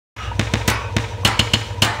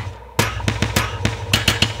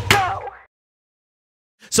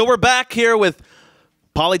So we're back here with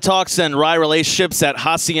PolyTalks and Wry Relationships at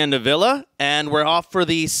Hacienda Villa, and we're off for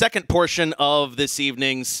the second portion of this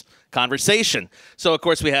evening's conversation. So, of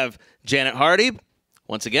course, we have Janet Hardy,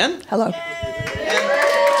 once again. Hello.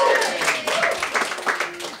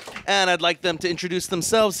 And I'd like them to introduce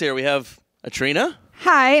themselves here. We have Atrina.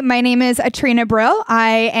 Hi, my name is Atrina Brill.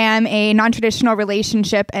 I am a non-traditional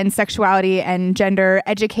relationship and sexuality and gender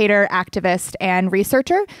educator, activist, and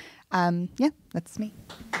researcher. Yeah, that's me.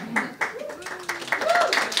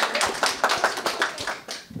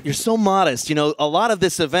 You're so modest. You know, a lot of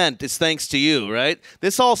this event is thanks to you, right?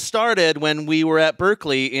 This all started when we were at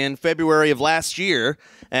Berkeley in February of last year,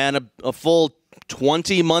 and a full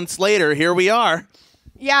 20 months later, here we are.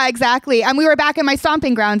 Yeah, exactly. And we were back in my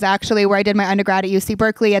stomping grounds, actually, where I did my undergrad at UC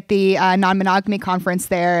Berkeley at the non-monogamy conference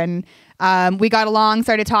there. And we got along,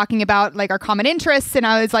 started talking about like our common interests. And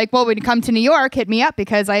I was like, well, when you come to New York, hit me up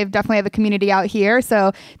because I definitely have a community out here.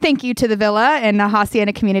 So thank you to the Villa and the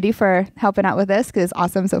Hacienda community for helping out with this because it's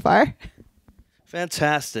awesome so far.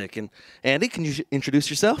 Fantastic. And Andy, can you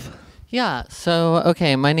introduce yourself? Yeah. So,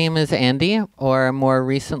 okay, my name is Andy, or more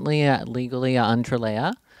recently, legally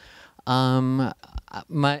Andraleia. I'm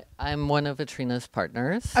one of Atrina's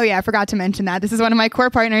partners. Oh yeah, I forgot to mention that. This is one of my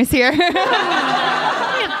core partners here.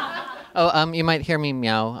 You might hear me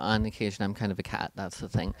meow on occasion. I'm kind of a cat. That's the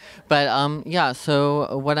thing. But yeah.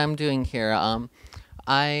 So what I'm doing here,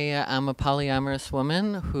 I am a polyamorous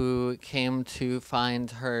woman who came to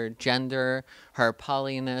find her gender, her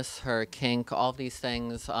polyness, her kink, all these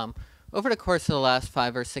things over the course of the last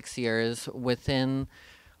 5 or 6 years within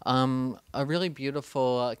a really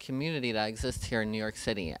beautiful community that exists here in New York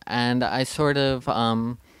City. And I sort of,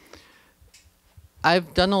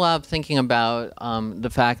 I've done a lot of thinking about the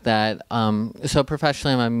fact that, so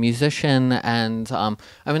professionally I'm a musician, and I'm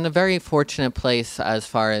in a very fortunate place as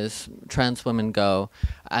far as trans women go,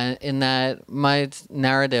 in that my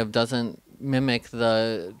narrative doesn't mimic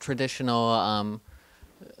the traditional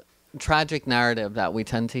tragic narrative that we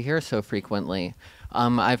tend to hear so frequently.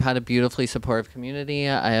 I've had a beautifully supportive community.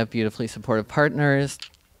 I have beautifully supportive partners.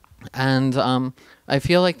 And I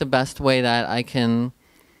feel like the best thing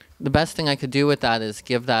I could do with that is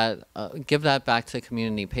give that back to the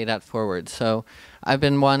community, pay that forward. So I've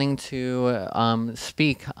been wanting to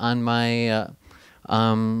speak on my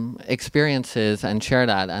experiences and share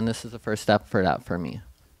that. And this is the first step for that for me.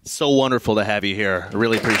 So wonderful to have you here. I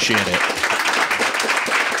really appreciate it.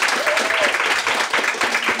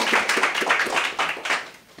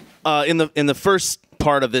 In the first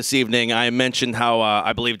part of this evening, I mentioned how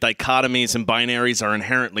I believe dichotomies and binaries are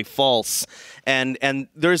inherently false, and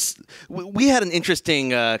we had an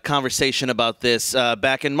interesting conversation about this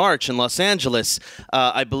back in March in Los Angeles.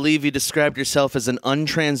 I believe you described yourself as an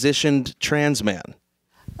untransitioned trans man.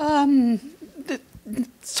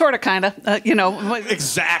 Sort of, kind of, you know.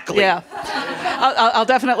 Exactly. Yeah. I'll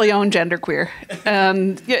definitely own genderqueer.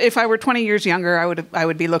 And if I were 20 years younger, I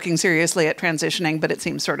would be looking seriously at transitioning, but it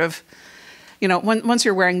seems sort of, you know, once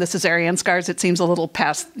you're wearing the cesarean scars, it seems a little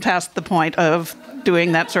past the point of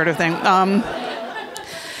doing that sort of thing.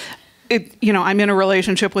 You know, I'm in a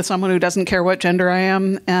relationship with someone who doesn't care what gender I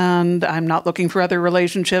am, and I'm not looking for other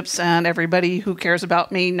relationships, and everybody who cares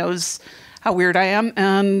about me knows how weird I am,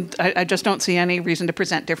 and I just don't see any reason to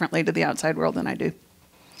present differently to the outside world than I do.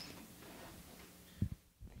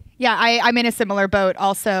 Yeah, I'm in a similar boat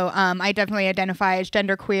also. I definitely identify as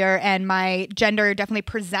genderqueer, and my gender definitely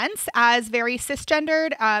presents as very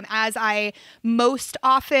cisgendered, as I most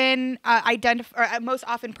often most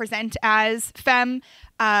often present as femme.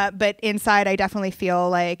 But inside, I definitely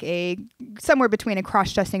feel like somewhere between a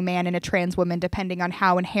cross-dressing man and a trans woman, depending on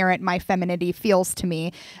how inherent my femininity feels to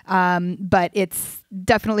me. But it's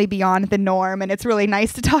definitely beyond the norm, and it's really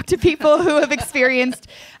nice to talk to people who have experienced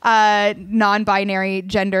non-binary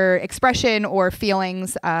gender expression or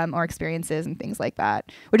feelings or experiences and things like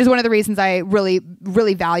that. Which is one of the reasons I really,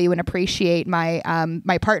 really value and appreciate my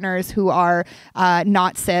my partners who are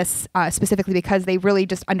not cis, specifically because they really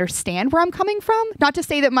just understand where I'm coming from. Not to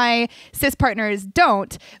say that my cis partners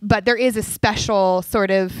don't, but there is a special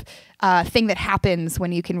sort of thing that happens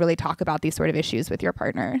when you can really talk about these sort of issues with your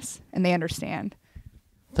partners and they understand.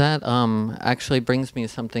 That actually brings me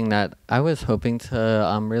something that I was hoping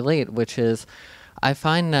to relate, which is I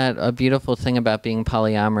find that a beautiful thing about being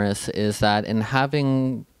polyamorous is that in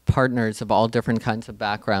having partners of all different kinds of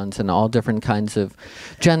backgrounds and all different kinds of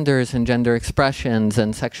genders and gender expressions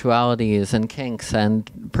and sexualities and kinks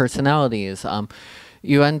and personalities,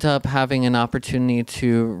 you end up having an opportunity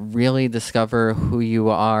to really discover who you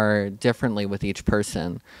are differently with each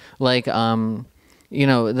person. Like, you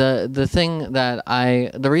know, the thing that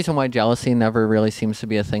the reason why jealousy never really seems to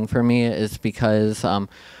be a thing for me is because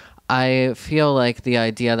I feel like the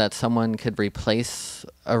idea that someone could replace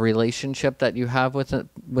a relationship that you have with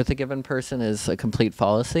a given person is a complete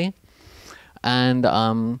fallacy.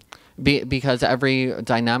 And because every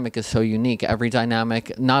dynamic is so unique. Every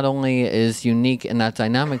dynamic not only is unique in that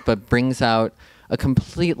dynamic, but brings out a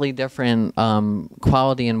completely different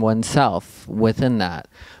quality in oneself within that.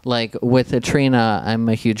 Like with Atrina, I'm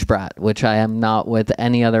a huge brat, which I am not with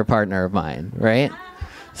any other partner of mine, right?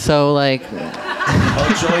 So like... Oh,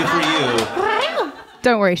 joy for you.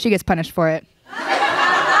 Don't worry, she gets punished for it.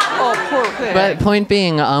 Oh, poor thing. But point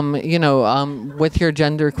being, you know, with your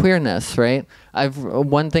gender queerness, right?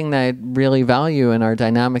 One thing that I really value in our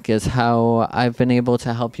dynamic is how I've been able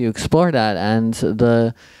to help you explore that and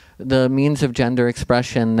the means of gender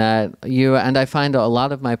expression that and I find a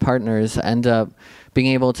lot of my partners end up being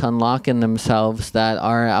able to unlock in themselves that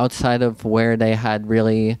are outside of where they had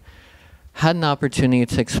really had an opportunity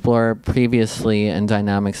to explore previously in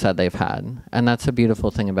dynamics that they've had. And that's a beautiful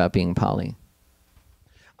thing about being poly.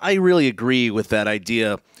 I really agree with that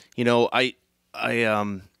idea. You know, I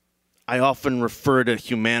often refer to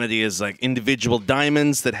humanity as like individual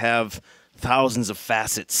diamonds that have thousands of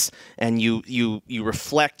facets, and you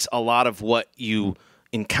reflect a lot of what you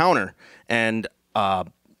encounter, and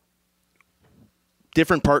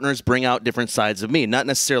different partners bring out different sides of me, not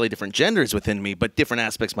necessarily different genders within me, but different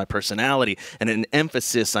aspects of my personality and an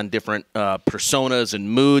emphasis on different personas and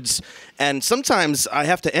moods. And sometimes I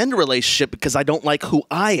have to end a relationship because I don't like who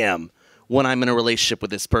I am when I'm in a relationship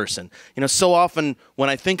with this person. You know, so often when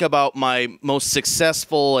I think about my most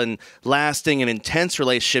successful and lasting and intense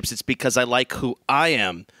relationships, it's because I like who I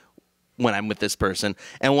am when I'm with this person.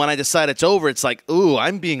 And when I decide it's over, it's like, ooh,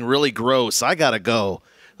 I'm being really gross. I gotta go.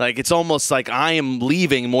 Like, it's almost like I am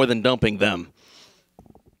leaving more than dumping them.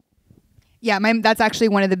 Yeah, that's actually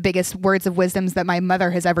one of the biggest words of wisdoms that my mother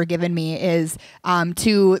has ever given me is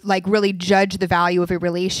to like really judge the value of a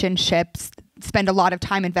relationship, spend a lot of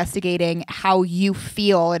time investigating how you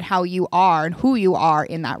feel and how you are and who you are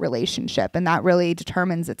in that relationship. And that really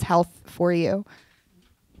determines its health for you.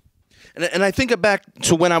 And I think back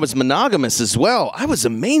to when I was monogamous as well. I was a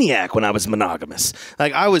maniac when I was monogamous.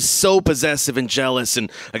 Like, I was so possessive and jealous,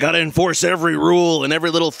 and I got to enforce every rule, and every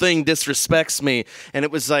little thing disrespects me. And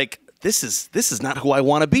it was like, this is not who I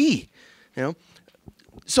want to be, you know?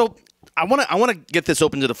 So I want to get this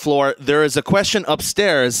open to the floor. There is a question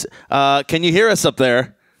upstairs. Can you hear us up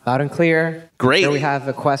there? Loud and clear. Great. Here we have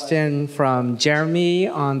a question from Jeremy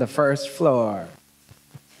on the first floor.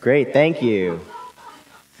 Great, thank you.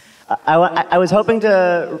 I was hoping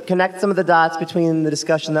to connect some of the dots between the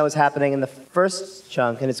discussion that was happening in the first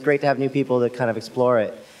chunk, and it's great to have new people to kind of explore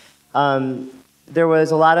it. There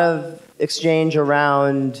was a lot of exchange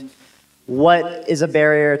around what is a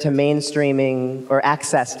barrier to mainstreaming or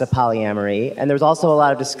access to polyamory, and there was also a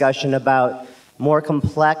lot of discussion about more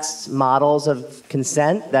complex models of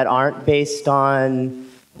consent that aren't based on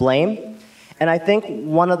blame. And I think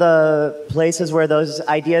one of the places where those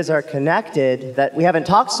ideas are connected that we haven't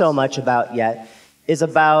talked so much about yet is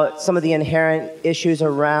about some of the inherent issues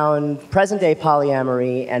around present-day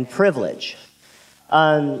polyamory and privilege.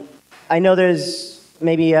 I know there's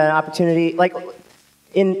maybe an opportunity, like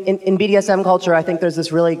in BDSM culture, I think there's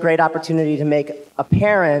this really great opportunity to make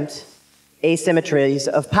apparent asymmetries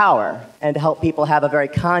of power and to help people have a very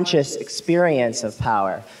conscious experience of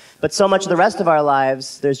power. But so much of the rest of our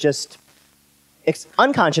lives, there's just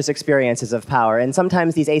unconscious experiences of power, and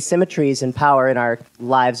sometimes these asymmetries in power in our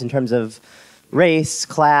lives in terms of race,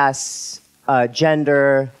 class,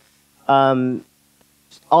 gender,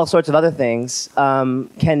 all sorts of other things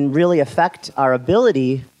can really affect our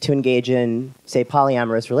ability to engage in, say,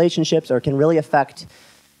 polyamorous relationships, or can really affect,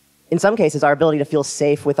 in some cases, our ability to feel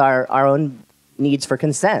safe with our own needs for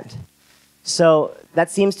consent. So that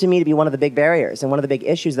seems to me to be one of the big barriers and one of the big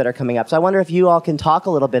issues that are coming up. So I wonder if you all can talk a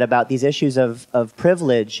little bit about these issues of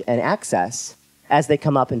privilege and access as they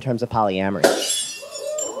come up in terms of polyamory.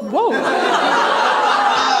 Whoa.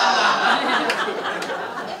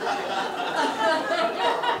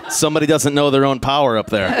 Somebody doesn't know their own power up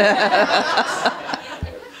there.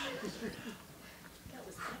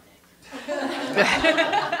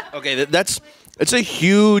 Okay, it's a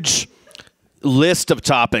huge list of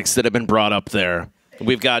topics that have been brought up there.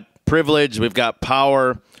 We've got privilege, we've got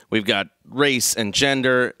power, we've got race and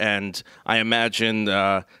gender, and I imagine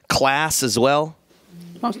class as well.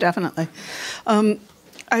 Most definitely.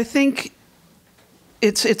 I think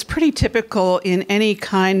it's pretty typical in any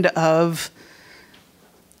kind of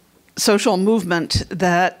social movement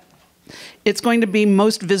that it's going to be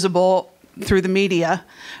most visible through the media,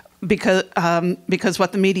 because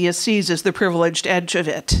what the media sees is the privileged edge of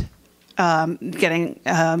it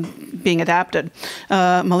being adapted.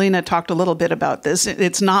 Melina talked a little bit about this.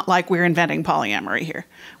 It's not like we're inventing polyamory here.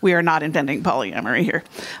 We are not inventing polyamory here.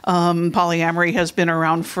 Polyamory has been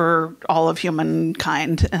around for all of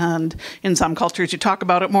humankind, and in some cultures you talk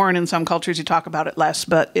about it more, and in some cultures you talk about it less,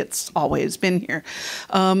 but it's always been here.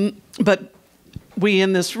 But we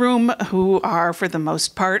in this room, who are for the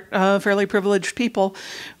most part fairly privileged people,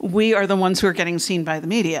 we are the ones who are getting seen by the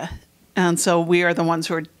media. And so we are the ones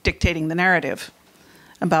who are dictating the narrative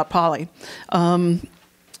about poly. And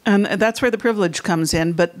that's where the privilege comes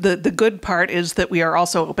in. But the good part is that we are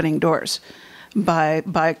also opening doors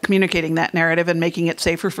by communicating that narrative and making it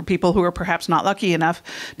safer for people who are perhaps not lucky enough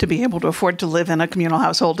to be able to afford to live in a communal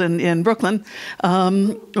household in Brooklyn,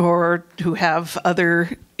 or who have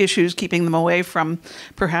other issues keeping them away from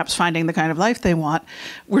perhaps finding the kind of life they want.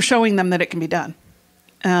 We're showing them that it can be done.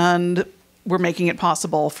 And we're making it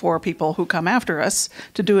possible for people who come after us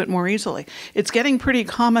to do it more easily. It's getting pretty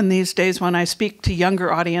common these days when I speak to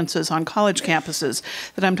younger audiences on college campuses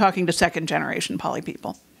that I'm talking to second-generation poly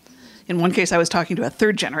people. In one case, I was talking to a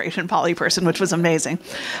third-generation poly person, which was amazing.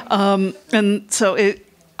 And so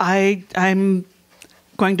I'm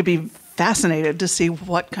going to be fascinated to see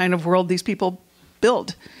what kind of world these people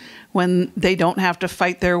build when they don't have to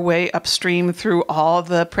fight their way upstream through all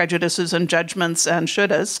the prejudices and judgments and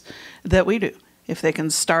shouldas that we do. If they can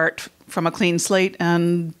start from a clean slate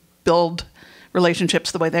and build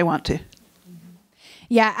relationships the way they want to.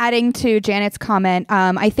 Yeah, adding to Janet's comment,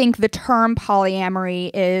 I think the term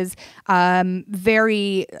polyamory is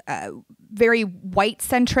very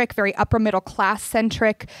white-centric, very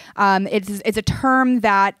upper-middle-class-centric. It's a term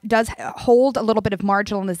that does hold a little bit of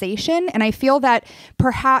marginalization, and I feel that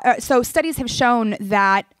perhaps so studies have shown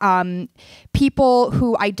that people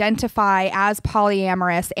who identify as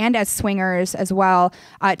polyamorous and as swingers as well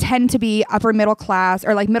tend to be upper-middle-class,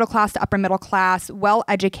 or like middle-class to upper-middle-class,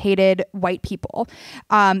 well-educated white people.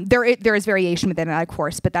 There is variation within that, of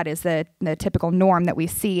course, but that is the typical norm that we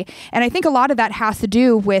see. And I think a lot of that has to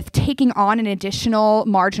do with taking on an additional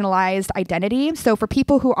marginalized identity. So for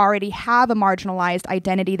people who already have a marginalized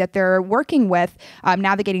identity that they're working with,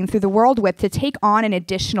 navigating through the world with, to take on an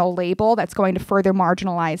additional label that's going to further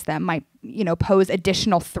marginalize them might, pose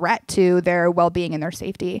additional threat to their well-being and their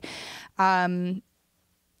safety.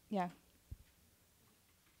 Yeah.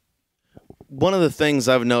 One of the things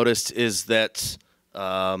I've noticed is that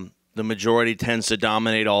the majority tends to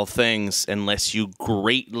dominate all things unless you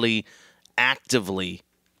greatly, actively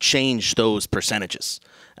change those percentages.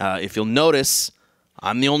 If you'll notice,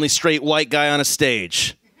 I'm the only straight white guy on a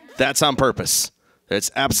stage. That's on purpose. That's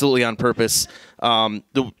absolutely on purpose.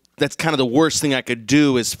 That's kind of the worst thing I could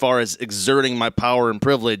do as far as exerting my power and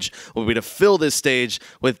privilege would be to fill this stage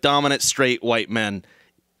with dominant straight white men.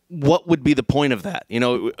 What would be the point of that?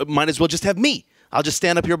 Might as well just have me. I'll just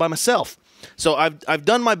stand up here by myself. So I've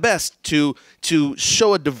done my best to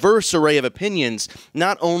show a diverse array of opinions,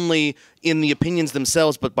 not only in the opinions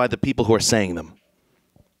themselves, but by the people who are saying them.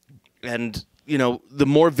 And, the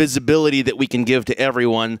more visibility that we can give to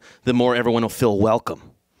everyone, the more everyone will feel welcome.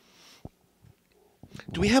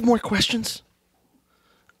 Do we have more questions?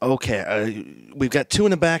 Okay, we've got two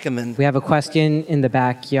in the back, and then... We have a question in the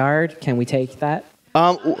backyard. Can we take that?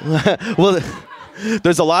 Well...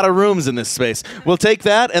 There's a lot of rooms in this space. We'll take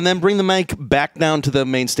that and then bring the mic back down to the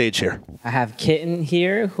main stage here. I have Kitten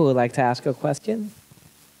here who would like to ask a question.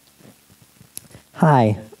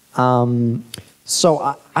 Hi.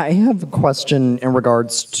 So I have a question in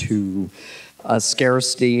regards to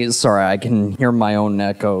scarcity. Sorry, I can hear my own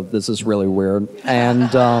echo. This is really weird.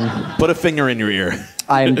 And put a finger in your ear.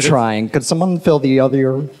 I am trying. Could someone fill the other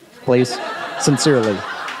ear, please? Sincerely.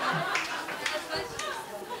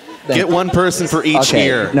 Get one person for each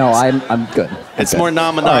ear. No, I'm good. It's more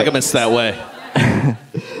non-monogamous that way.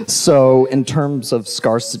 So in terms of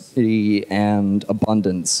scarcity and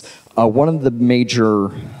abundance, one of the major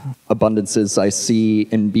abundances I see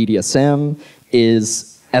in BDSM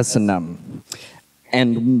is S&M.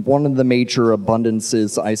 And one of the major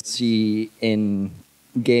abundances I see in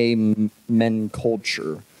gay men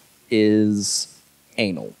culture is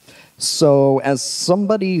anal. So as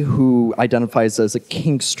somebody who identifies as a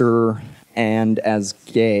kinkster and as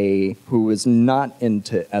gay, who is not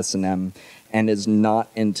into S&M and is not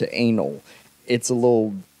into anal, it's a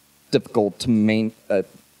little difficult to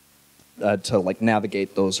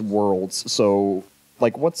navigate those worlds. So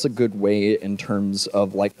what's a good way in terms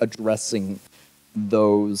of addressing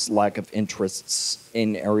those lack of interests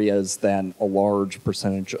in areas that a large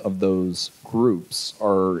percentage of those groups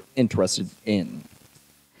are interested in?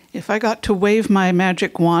 if I got to wave my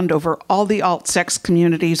magic wand over all the alt-sex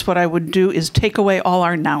communities, what I would do is take away all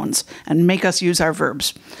our nouns and make us use our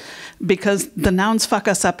verbs. Because the nouns fuck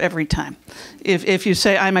us up every time. If you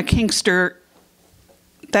say, I'm a kinkster,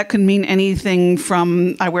 that can mean anything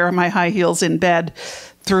from I wear my high heels in bed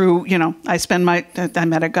through, I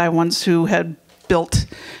met a guy once who had built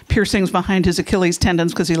piercings behind his Achilles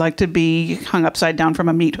tendons because he liked to be hung upside down from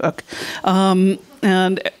a meat hook.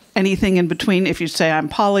 And anything in between. If you say I'm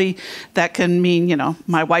poly, that can mean,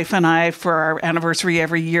 my wife and I, for our anniversary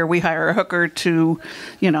every year, we hire a hooker to,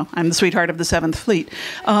 I'm the sweetheart of the 7th Fleet.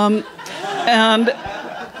 And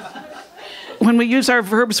when we use our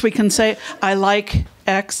verbs, we can say, I like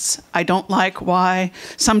X, I don't like Y.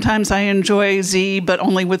 Sometimes I enjoy Z, but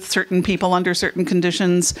only with certain people under certain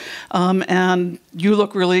conditions. And you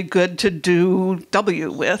look really good to do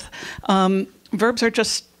W with. Verbs are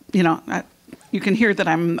just, you can hear that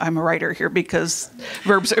I'm a writer here because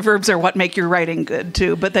verbs are what make your writing good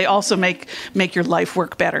too, but they also make your life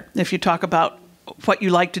work better. If you talk about what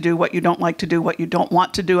you like to do, what you don't like to do, what you don't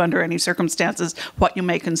want to do under any circumstances, what you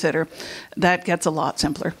may consider, that gets a lot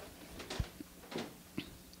simpler.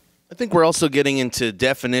 I think we're also getting into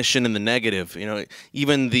definition in the negative.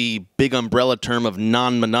 Even the big umbrella term of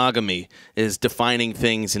non-monogamy is defining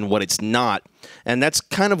things in what it's not. And that's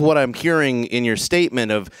kind of what I'm hearing in your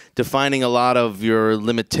statement of defining a lot of your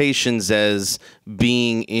limitations as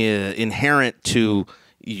being inherent to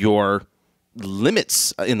your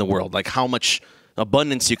limits in the world, like how much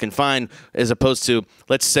abundance you can find, as opposed to,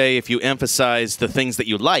 let's say, if you emphasize the things that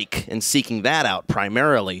you like and seeking that out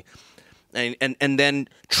primarily, and then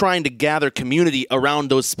trying to gather community around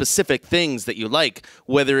those specific things that you like,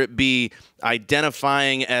 whether it be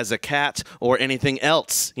identifying as a cat or anything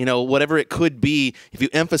else, whatever it could be. If you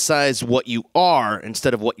emphasize what you are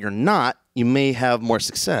instead of what you're not, you may have more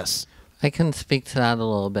success. I can speak to that a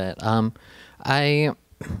little bit.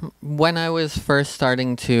 When I was first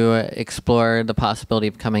starting to explore the possibility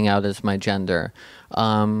of coming out as my gender,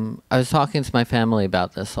 I was talking to my family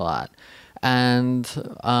about this a lot. And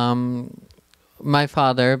my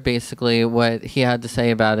father, basically, what he had to say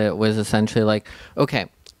about it was essentially like, okay,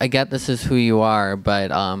 I get this is who you are, but,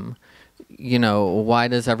 why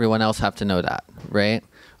does everyone else have to know that, right?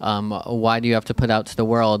 Why do you have to put out to the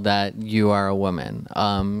world that you are a woman?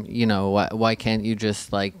 Why can't you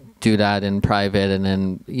just, do that in private? And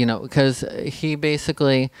then, because he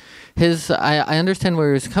basically, I understand where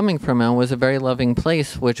he was coming from, and it was a very loving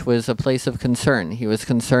place, which was a place of concern. He was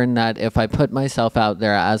concerned that if I put myself out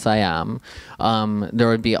there as I am, there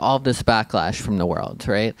would be all this backlash from the world,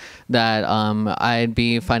 right? That I'd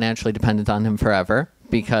be financially dependent on him forever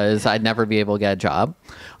because I'd never be able to get a job,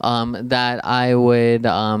 that I would,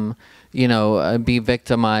 be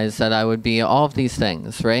victimized, that I would be all of these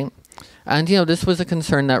things, right? And, this was a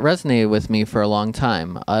concern that resonated with me for a long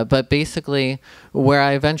time. But basically, where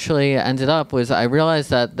I eventually ended up was I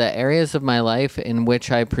realized that the areas of my life in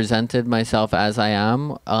which I presented myself as I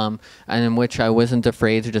am, and in which I wasn't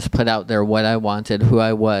afraid to just put out there what I wanted, who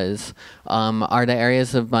I was, are the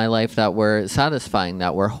areas of my life that were satisfying,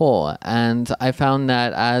 that were whole. And I found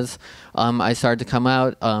that as I started to come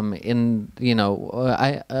out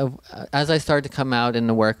as I started to come out in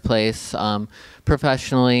the workplace,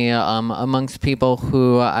 professionally, amongst people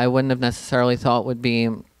who I wouldn't have necessarily thought would be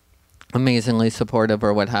amazingly supportive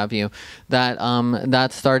or what have you, that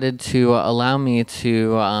started to allow me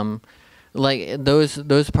to,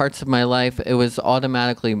 those parts of my life, it was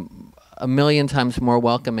automatically a million times more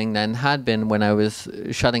welcoming than had been when I was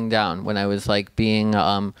shutting down, when I was being,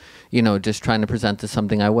 just trying to present to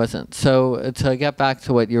something I wasn't. So to get back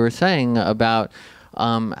to what you were saying about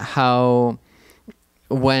how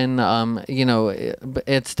when,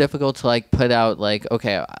 it's difficult to put out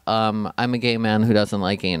okay, I'm a gay man who doesn't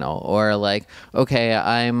like anal, or okay,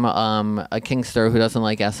 I'm a kinkster who doesn't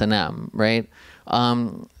like S&M, right?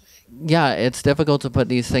 Yeah, it's difficult to put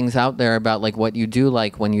these things out there about what you do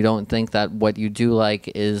like when you don't think that what you do like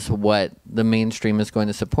is what the mainstream is going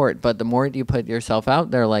to support. But the more you put yourself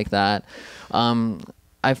out there like that,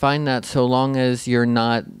 I find that so long as you're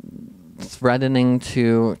not threatening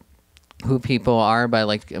to who people are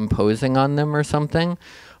by imposing on them or something,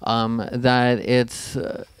 that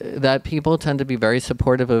people tend to be very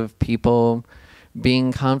supportive of people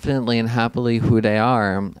being confidently and happily who they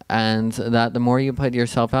are, and that the more you put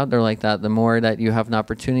yourself out there like that, the more that you have an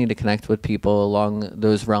opportunity to connect with people along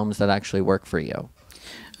those realms that actually work for you.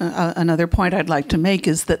 Another point I'd like to make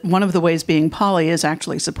is that one of the ways being poly is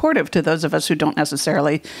actually supportive to those of us who don't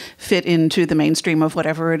necessarily fit into the mainstream of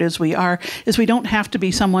whatever it is we are, is we don't have to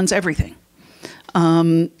be someone's everything.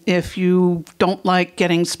 If you don't like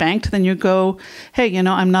getting spanked, then you go, hey, you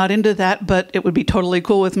know, I'm not into that, but it would be totally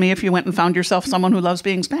cool with me if you went and found yourself someone who loves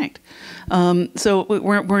being spanked. So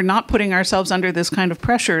we're not putting ourselves under this kind of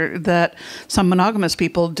pressure that some monogamous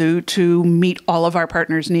people do to meet all of our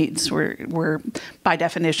partner's needs. We're by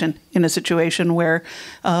definition in a situation where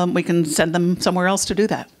we can send them somewhere else to do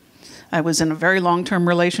that. I was in a very long-term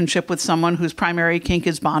relationship with someone whose primary kink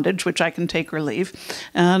is bondage, which I can take or leave.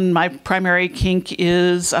 And my primary kink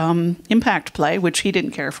is impact play, which he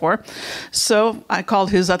didn't care for. So I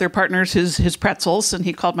called his other partners his pretzels, and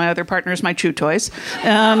he called my other partners my chew toys.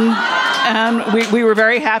 And we were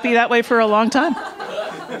very happy that way for a long time.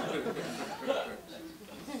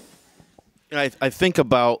 I think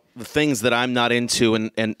about the things that I'm not into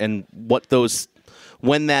and what those,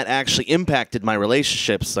 when that actually impacted my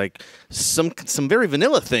relationships, like some very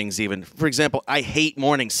vanilla things even. For example, I hate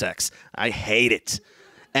morning sex. I hate it.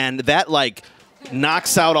 And that like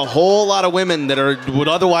knocks out a whole lot of women that would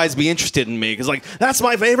otherwise be interested in me. Because like, that's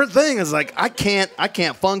my favorite thing. It's like, I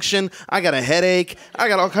can't function. I got a headache. I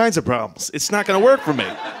got all kinds of problems. It's not going to work for me.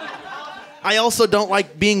 I also don't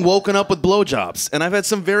like being woken up with blowjobs. And I've had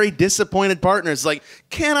some very disappointed partners like,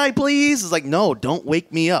 can I please? It's like, no, don't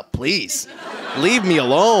wake me up, please. Leave me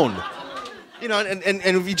alone. You know, and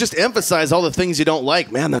if you just emphasize all the things you don't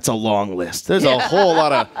like, man, that's a long list. There's a whole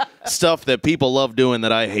lot of stuff that people love doing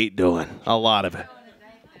that I hate doing. A lot of it.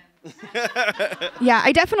 Yeah,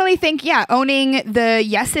 I definitely think, owning the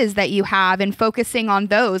yeses that you have and focusing on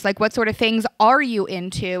those, like what sort of things are you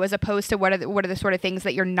into as opposed to what are the sort of things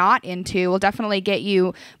that you're not into will definitely get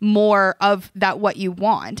you more of that what you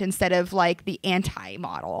want instead of like the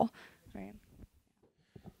anti-model. Right.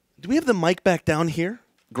 Do we have the mic back down here?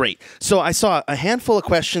 Great. So I saw a handful of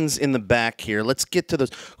questions in the back here. Let's get to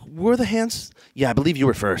those. Were the hands? Yeah, I believe you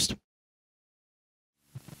were first.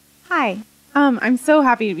 Hi. I'm so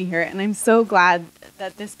happy to be here, and I'm so glad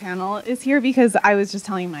that this panel is here because I was just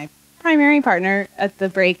telling my primary partner at the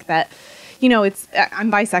break that, you know,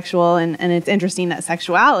 I'm bisexual, and it's interesting that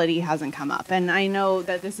sexuality hasn't come up. And I know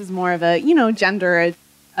that this is more of a, you know, gender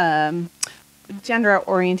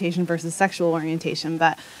orientation versus sexual orientation,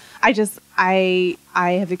 but I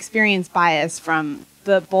have experienced bias from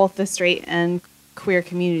both the straight and queer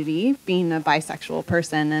community, being a bisexual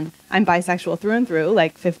person, and I'm bisexual through and through,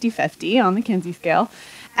 like 50-50 on the Kinsey scale.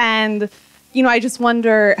 And, you know, I just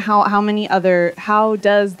wonder how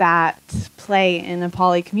does that play in a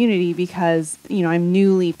poly community, because, you know, I'm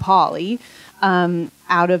newly poly,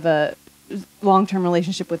 out of a long-term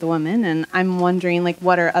relationship with a woman, and I'm wondering, like,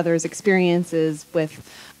 what are others' experiences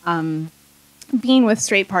with being with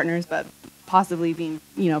straight partners, but possibly being,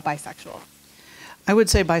 you know, bisexual? I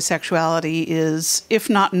would say bisexuality is, if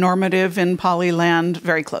not normative in polyland,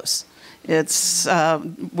 very close. It's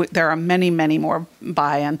there are many, many more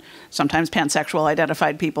bi and sometimes pansexual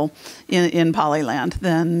identified people in polyland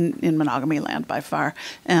than in monogamy land by far,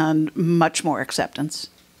 and much more acceptance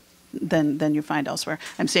than you find elsewhere.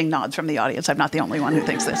 I'm seeing nods from the audience. I'm not the only one who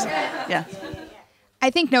thinks this. Yeah. I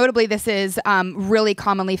think notably this is really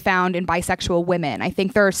commonly found in bisexual women. I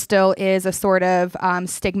think there still is a sort of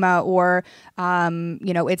stigma or,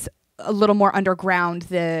 you know, it's a little more underground,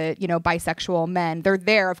 the, you know, bisexual men. They're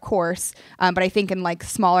there, of course, but I think in like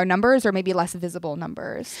smaller numbers or maybe less visible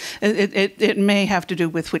numbers. It may have to do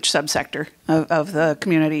with which subsector of the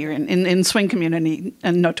community you're in. In swing community,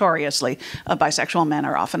 and notoriously, bisexual men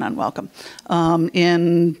are often unwelcome.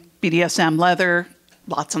 In BDSM leather,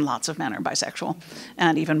 lots and lots of men are bisexual,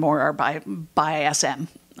 and even more are bi SM.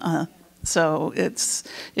 So it's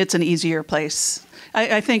an easier place.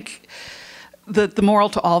 I think the moral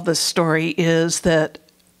to all this story is that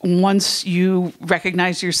once you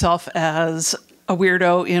recognize yourself as a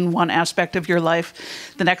weirdo in one aspect of your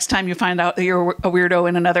life, the next time you find out that you're a weirdo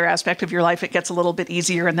in another aspect of your life, it gets a little bit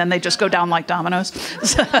easier, and then they just go down like dominoes.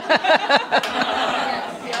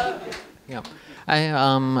 Yeah.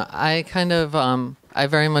 I kind of I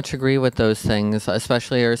very much agree with those things,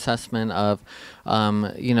 especially your assessment of,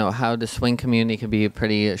 you know, how the swing community can be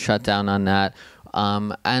pretty shut down on that.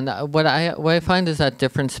 And what I find is that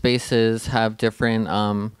different spaces have different,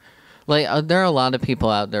 there are a lot of people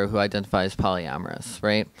out there who identify as polyamorous,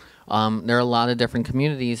 right? There are a lot of different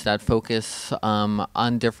communities that focus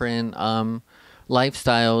on different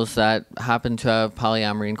lifestyles that happen to have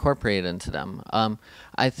polyamory incorporated into them.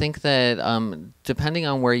 I think that depending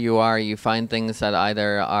on where you are, you find things that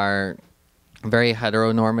either are very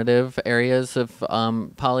heteronormative areas of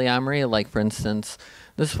polyamory, like, for instance,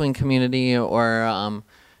 the swing community, or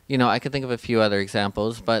I could think of a few other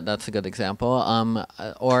examples, but that's a good example.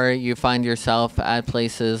 Or you find yourself at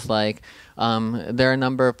places like there are a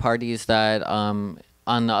number of parties that on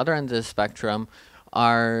the other end of the spectrum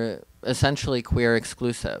are essentially queer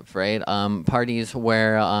exclusive, right? Parties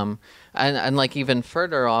where, and like even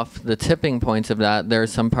further off the tipping points of that, there are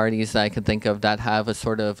some parties that I can think of that have a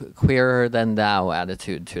sort of queerer than thou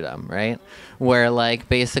attitude to them, right? Where like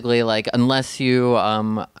basically like unless you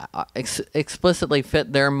explicitly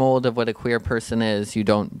fit their mold of what a queer person is, you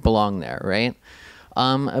don't belong there, right?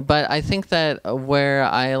 But I think that what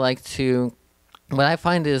I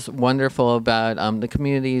find is wonderful about the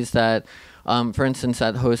communities that for instance,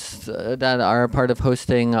 that are a part of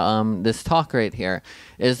hosting this talk right here,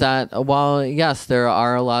 is that while yes, there is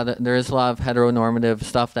a lot of heteronormative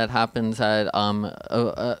stuff that happens at a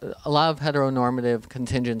lot of heteronormative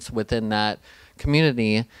contingents within that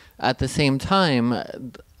community. At the same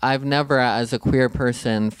time, I've never, as a queer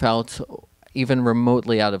person, felt even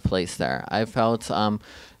remotely out of place there. I felt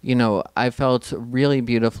I felt really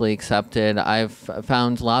beautifully accepted. I've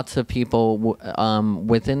found lots of people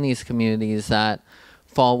within these communities that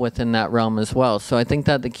fall within that realm as well. So I think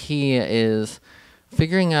that the key is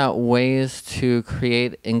figuring out ways to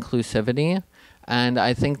create inclusivity. And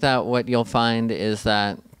I think that what you'll find is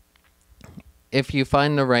that if you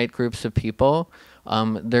find the right groups of people,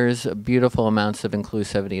 there's beautiful amounts of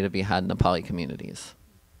inclusivity to be had in the poly communities.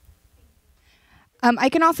 I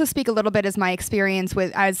can also speak a little bit as my experience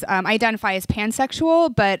I identify as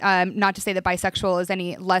pansexual, but not to say that bisexual is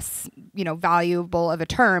any less, valuable of a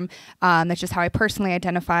term. That's just how I personally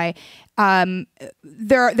identify.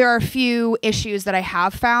 There are a few issues that I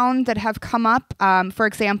have found that have come up. For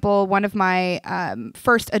example, one of my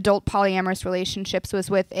first adult polyamorous relationships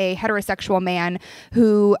was with a heterosexual man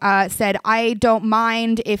who said, "I don't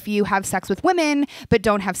mind if you have sex with women, but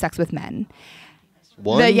don't have sex with men."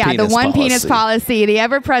 The one penis policy, the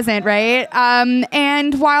ever present, right?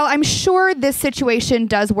 And while I'm sure this situation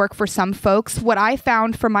does work for some folks, what I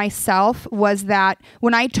found for myself was that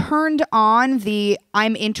when I turned on the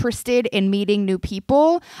I'm interested in meeting new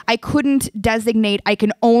people, I couldn't designate I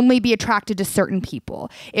can only be attracted to certain people.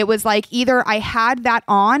 It was like either I had that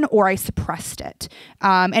on or I suppressed it.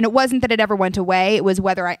 And it wasn't that it ever went away, it was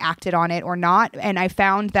whether I acted on it or not. And I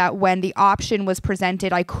found that when the option was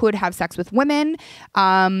presented, I could have sex with women,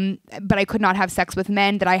 but I could not have sex with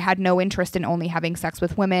men, that I had no interest in only having sex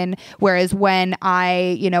with women. Whereas when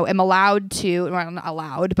I, am allowed to, well, not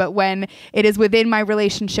allowed, but when it is within my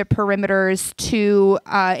relationship perimeters to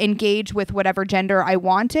engage with whatever gender I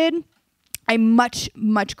wanted, I much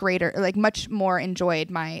more enjoyed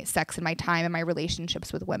my sex and my time and my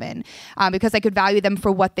relationships with women because I could value them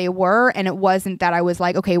for what they were. And it wasn't that I was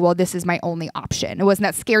like, okay, well, this is my only option. It wasn't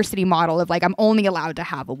that scarcity model of like, I'm only allowed to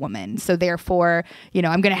have a woman. So therefore,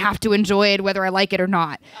 I'm going to have to enjoy it whether I like it or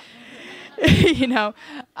not.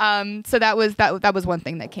 So that was one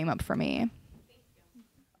thing that came up for me.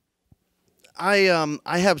 I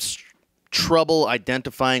have trouble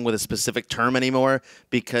identifying with a specific term anymore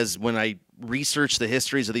because when I research the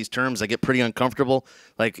histories of these terms, I get pretty uncomfortable.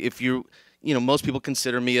 Like if most people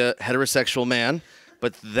consider me a heterosexual man,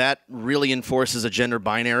 but that really enforces a gender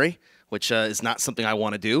binary, which is not something I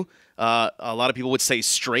want to do. A lot of people would say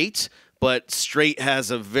straight, but straight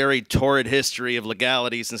has a very torrid history of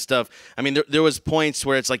legalities and stuff. I mean, there was points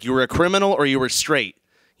where it's like you were a criminal or you were straight.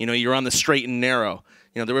 You're on the straight and narrow.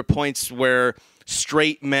 There were points where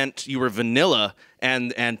straight meant you were vanilla,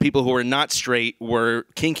 and people who were not straight were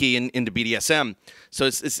kinky into BDSM. So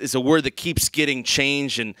it's a word that keeps getting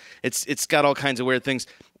changed, and it's got all kinds of weird things.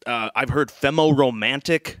 I've heard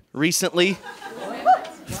femo-romantic recently.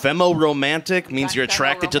 Femo-romantic means you're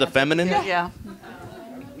attracted to the feminine. Yeah.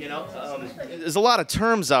 There's a lot of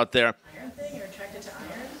terms out there. Iron thing, you're attracted to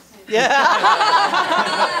irons? Yeah.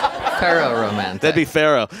 Pharaoh-romantic. That'd be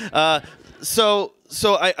Pharaoh.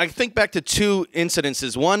 So I think back to two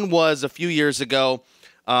incidences. One was a few years ago.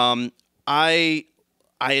 I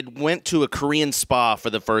had went to a Korean spa for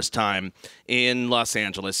the first time in Los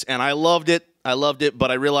Angeles, and I loved it.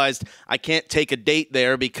 But I realized I can't take a date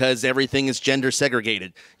there because everything is gender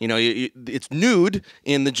segregated. It's nude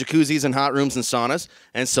in the jacuzzis and hot rooms and saunas,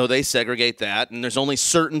 and so they segregate that, and there's only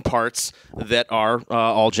certain parts that are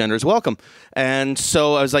all genders welcome. And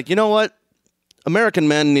so I was like, you know what? American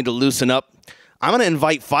men need to loosen up. I'm going to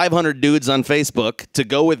invite 500 dudes on Facebook to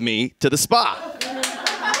go with me to the spa.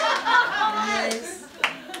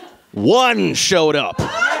 One showed up.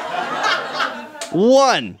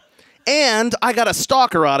 One. And I got a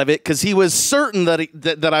stalker out of it because he was certain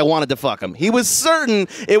that I wanted to fuck him. He was certain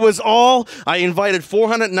it was all. I invited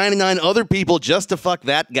 499 other people just to fuck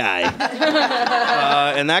that guy,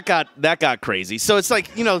 and that got crazy. So it's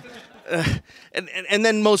like, you know. And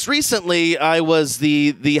then most recently, I was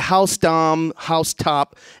the house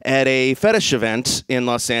top at a fetish event in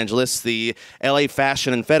Los Angeles, the LA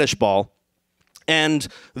Fashion and Fetish Ball. And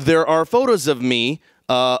there are photos of me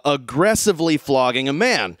aggressively flogging a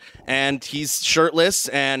man. And he's shirtless,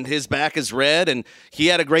 and his back is red, and he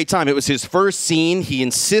had a great time. It was his first scene. He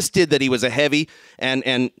insisted that he was a heavy,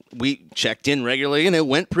 and we checked in regularly, and it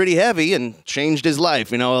went pretty heavy and changed his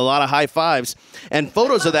life. You know, a lot of high fives. And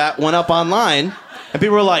photos of that went up online, and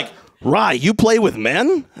people were like, "Rye, you play with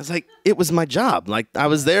men?" I was like, it was my job. Like, I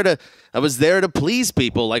was there to please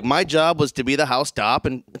people. Like, my job was to be the house top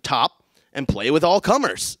and play with all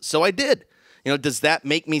comers. So I did. You know, does that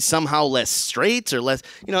make me somehow less straight or less?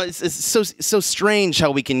 You know, it's so strange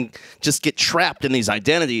how we can just get trapped in these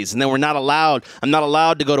identities, and then we're not allowed. I'm not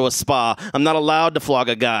allowed to go to a spa. I'm not allowed to flog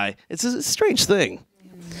a guy. It's a strange thing.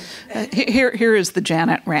 Here is the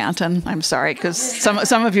Janet rant, and I'm sorry because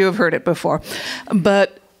some of you have heard it before,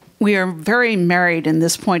 but we are very married in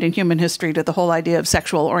this point in human history to the whole idea of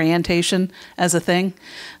sexual orientation as a thing.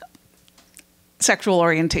 Sexual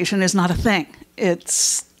orientation is not a thing.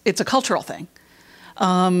 It's a cultural thing.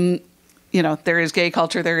 You know, there is gay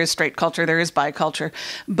culture, there is straight culture, there is bi culture.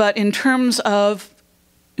 But in terms of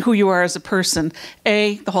who you are as a person,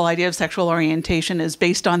 the whole idea of sexual orientation is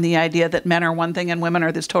based on the idea that men are one thing and women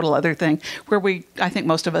are this total other thing, where I think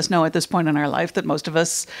most of us know at this point in our life that most of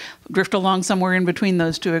us drift along somewhere in between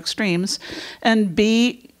those two extremes. And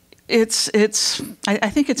B, I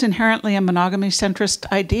think it's inherently a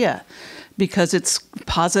monogamy-centrist idea, because it's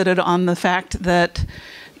posited on the fact that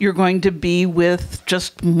you're going to be with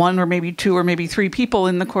just one or maybe two or maybe three people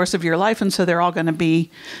in the course of your life, and so they're all going to be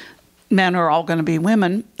men or all going to be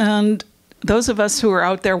women. And those of us who are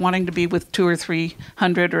out there wanting to be with 200 or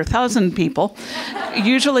 300 or 1,000 people,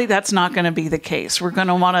 usually that's not going to be the case. We're going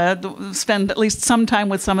to want to spend at least some time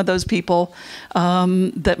with some of those people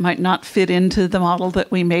that might not fit into the model that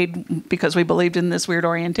we made because we believed in this weird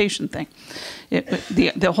orientation thing.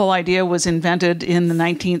 The whole idea was invented in the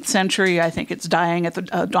 19th century. I think it's dying at the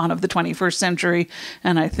dawn of the 21st century,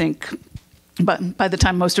 and I think by the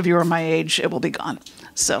time most of you are my age, it will be gone.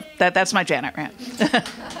 So that's my Janet rant.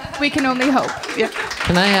 We can only hope. Yeah.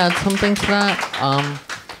 Can I add something to that?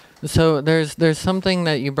 So there's something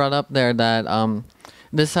that you brought up there that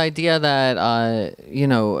this idea that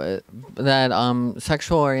that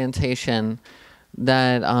sexual orientation,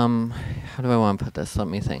 that how do I want to put this? Let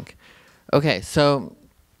me think. Okay, so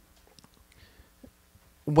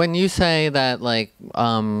when you say that, like,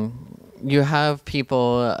 you have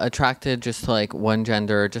people attracted just to like one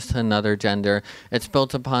gender or just to another gender, it's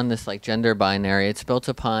built upon this like gender binary. It's built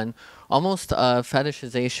upon almost a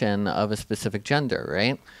fetishization of a specific gender,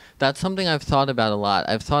 right? That's something I've thought about a lot.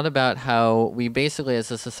 I've thought about how we basically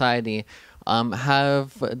as a society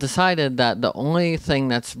have decided that the only thing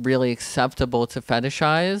that's really acceptable to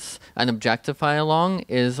fetishize and objectify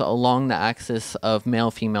is along the axis of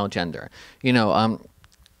male-female gender. You know,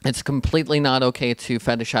 it's completely not okay to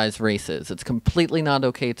fetishize races. It's completely not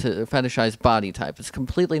okay to fetishize body type. It's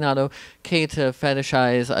completely not okay to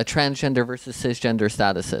fetishize a transgender versus cisgender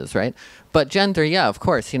statuses, right? But gender, yeah, of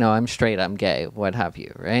course, you know, I'm straight, I'm gay, what have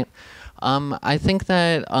you, right? I think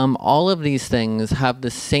that all of these things have the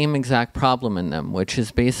same exact problem in them, which is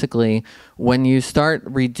basically when you start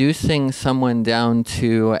reducing someone down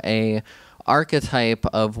to a archetype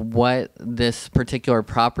of what this particular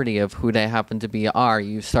property of who they happen to be are,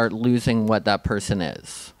 you start losing what that person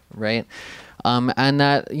is, right? And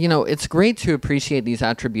that, you know, it's great to appreciate these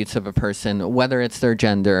attributes of a person, whether it's their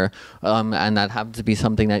gender, and that happens to be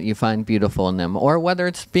something that you find beautiful in them, or whether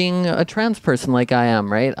it's being a trans person like I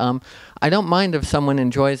am, right? I don't mind if someone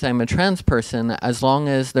enjoys I'm a trans person as long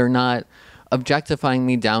as they're not objectifying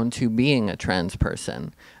me down to being a trans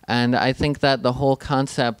person. And I think that the whole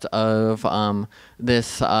concept of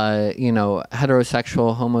this, you know,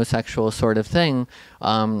 heterosexual, homosexual sort of thing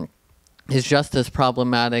is just as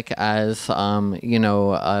problematic as, you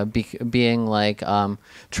know, being like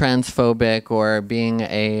transphobic or being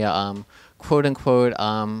a quote unquote,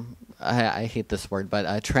 I hate this word, but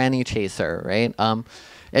a tranny chaser, right?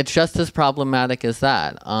 It's just as problematic as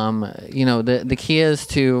that. You know, the key is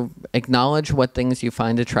to acknowledge what things you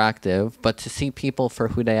find attractive, but to see people for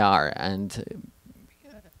who they are and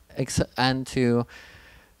to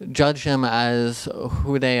judge them as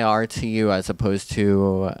who they are to you as opposed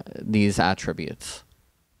to these attributes.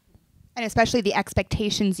 And especially the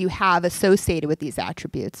expectations you have associated with these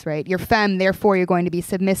attributes, right? You're femme, therefore you're going to be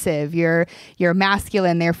submissive. You're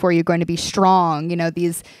masculine, therefore you're going to be strong. You know,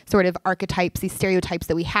 these sort of archetypes, these stereotypes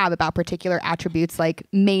that we have about particular attributes, like,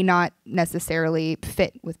 may not necessarily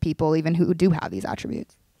fit with people even who do have these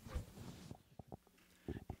attributes.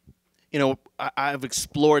 You know, I've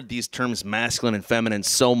explored these terms masculine and feminine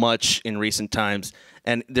so much in recent times,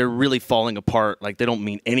 and they're really falling apart. Like, they don't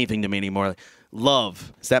mean anything to me anymore. Like,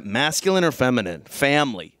 love, is that masculine or feminine?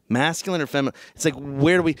 Family, masculine or feminine? It's like,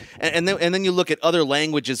 where do we... And then you look at other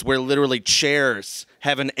languages where literally chairs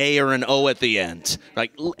have an A or an O at the end.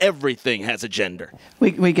 Like, everything has a gender.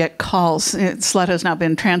 We get calls. Slut has now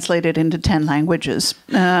been translated into 10 languages.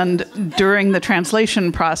 And during the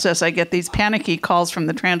translation process, I get these panicky calls from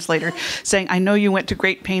the translator saying, I know you went to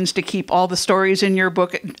great pains to keep all the stories in your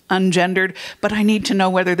book ungendered, but I need to know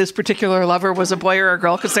whether this particular lover was a boy or a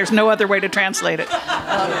girl, because there's no other way to translate it.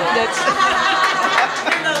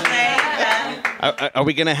 Are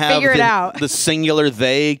we going to have the singular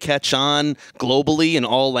they catch on globally in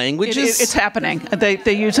all languages? It's happening.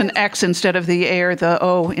 They use an X instead of the A or the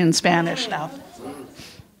O in Spanish now.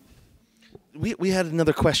 We had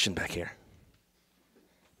another question back here.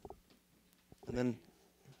 And then...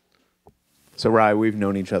 So, Rye, we've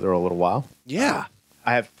known each other a little while. Yeah.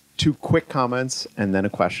 I have 2 quick comments and then a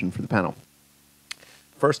question for the panel.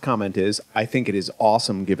 First comment is, I think it is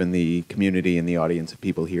awesome, given the community and the audience of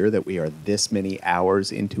people here, that we are this many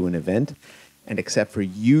hours into an event, and except for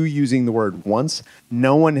you using the word once,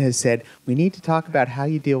 no one has said, we need to talk about how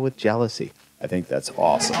you deal with jealousy. I think that's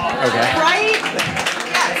awesome. Okay? Right?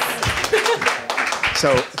 Yes.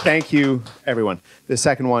 So thank you, everyone. The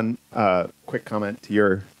second one, quick comment to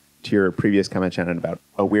your previous comment, Shannon, about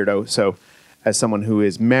a weirdo. So as someone who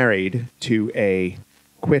is married to a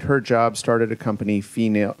quit her job, started a company,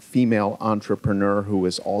 female entrepreneur who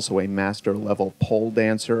is also a master-level pole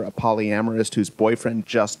dancer, a polyamorous whose boyfriend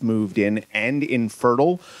just moved in, and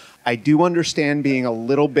infertile, I do understand being a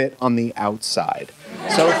little bit on the outside.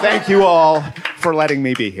 So thank you all for letting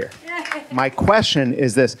me be here. My question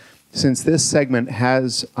is this. Since this segment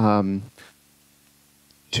has, to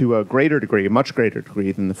a greater degree, a much greater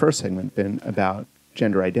degree than the first segment, been about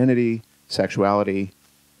gender identity, sexuality,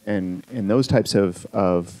 and those types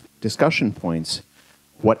of discussion points,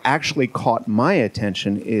 what actually caught my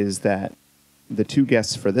attention is that the 2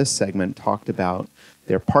 guests for this segment talked about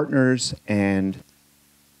their partners, and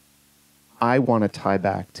I want to tie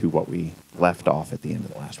back to what we left off at the end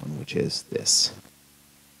of the last one, which is this.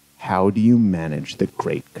 How do you manage the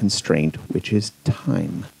great constraint, which is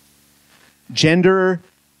time? Gender,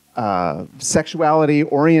 sexuality,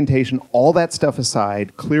 orientation, all that stuff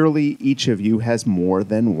aside, clearly each of you has more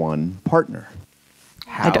than one partner.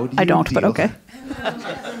 I don't, but okay.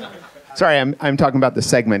 Sorry, I'm talking about the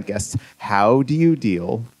segment guests. How do you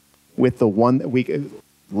deal with the one that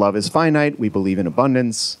love is finite, we believe in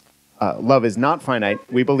abundance. Love is not finite,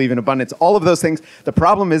 we believe in abundance. All of those things. The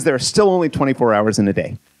problem is there are still only 24 hours in a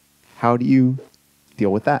day. How do you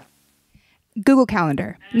deal with that? Google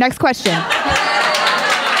Calendar. Next question.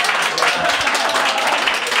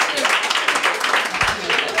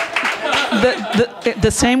 The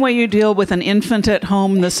same way you deal with an infant at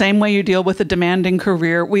home, the same way you deal with a demanding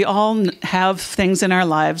career, we all have things in our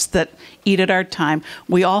lives that eat at our time.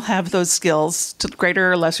 We all have those skills to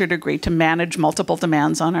greater or lesser degree to manage multiple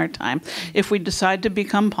demands on our time. If we decide to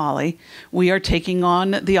become poly, we are taking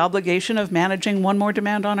on the obligation of managing one more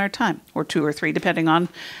demand on our time, or 2 or 3, depending on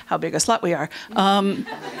how big a slut we are.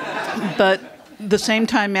 But the same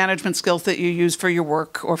time management skills that you use for your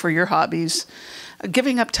work or for your hobbies,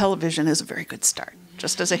 giving up television is a very good start,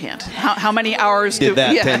 just as a hint. How many hours did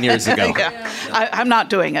that 10 years ago? Yeah. I'm not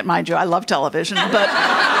doing it, mind you. I love television, but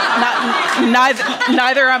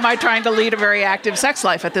neither am I trying to lead a very active sex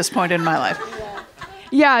life at this point in my life.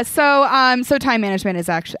 Yeah, so time management is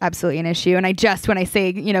actually absolutely an issue, and when I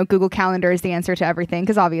say Google Calendar is the answer to everything,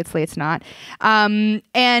 because obviously it's not.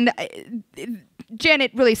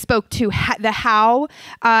 Janet really spoke to the how,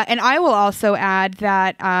 and I will also add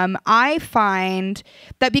that I find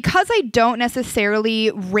that because I don't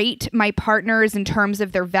necessarily rate my partners in terms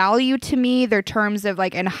of their value to me, their terms of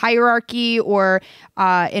like in hierarchy, or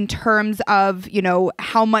in terms of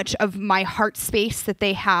how much of my heart space that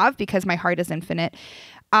they have, because my heart is infinite.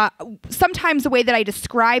 sometimes the way that I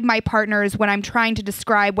describe my partners when I'm trying to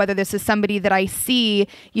describe whether this is somebody that I see,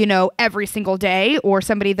 every single day, or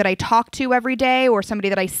somebody that I talk to every day, or somebody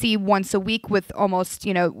that I see once a week with almost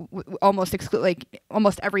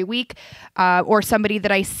every week, or somebody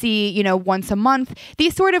that I see, once a month.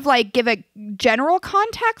 These sort of give a general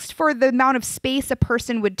context for the amount of space a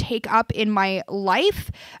person would take up in my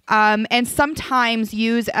life, and sometimes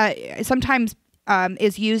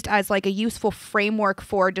is used as a useful framework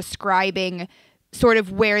for describing sort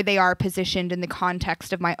of where they are positioned in the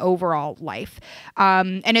context of my overall life.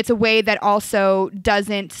 And it's a way that also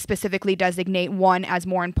doesn't specifically designate one as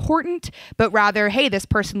more important, but rather, hey, this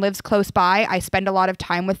person lives close by. I spend a lot of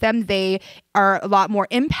time with them. They are a lot more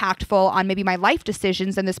impactful on maybe my life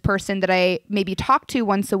decisions than this person that I maybe talk to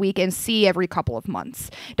once a week and see every couple of months.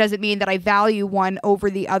 Doesn't mean that I value one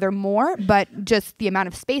over the other more, but just the amount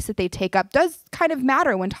of space that they take up does kind of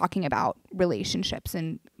matter when talking about relationships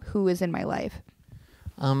and who is in my life.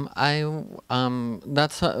 That's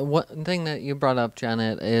one thing that you brought up,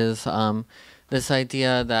 Janet, is this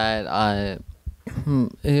idea that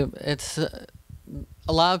it's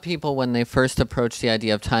a lot of people, when they first approach the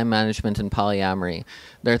idea of time management and polyamory,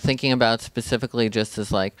 they're thinking about specifically just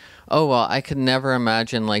as oh, well, I could never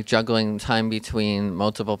imagine juggling time between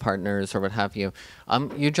multiple partners or what have you.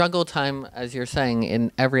 You juggle time, as you're saying,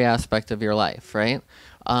 in every aspect of your life, right?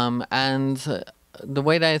 And the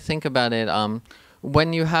way that I think about it,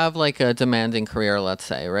 when you have a demanding career, let's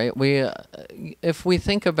say, right? If we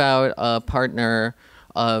think about a partner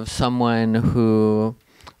of someone who,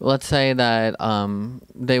 let's say that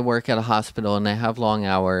they work at a hospital and they have long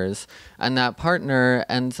hours, and that partner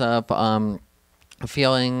ends up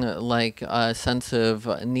feeling a sense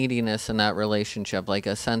of neediness in that relationship,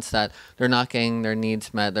 a sense that they're not getting their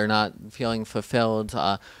needs met, they're not feeling fulfilled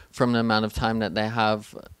from the amount of time that they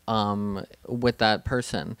have with that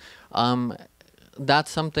person.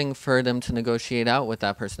 That's something for them to negotiate out with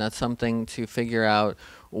that person. That's something to figure out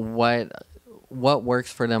what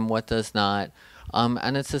works for them, what does not.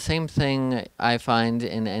 And it's the same thing I find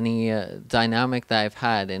in any dynamic that I've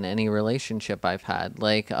had, in any relationship I've had.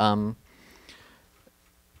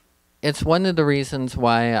 It's one of the reasons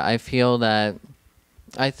why I think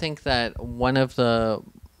that one of the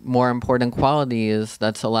more important qualities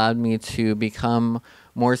that's allowed me to become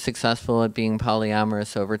more successful at being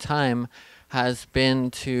polyamorous over time has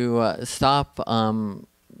been to stop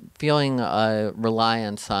feeling a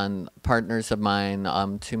reliance on partners of mine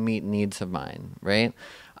to meet needs of mine, right?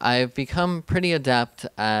 I've become pretty adept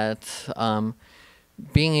at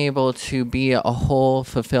being able to be a whole,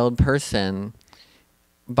 fulfilled person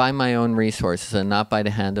by my own resources and not by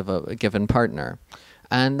the hand of a given partner.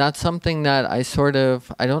 And that's something that I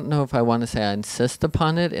don't know if I want to say I insist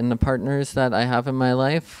upon it in the partners that I have in my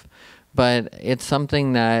life, but it's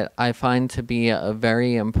something that I find to be a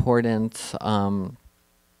very important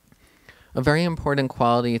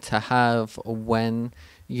quality to have when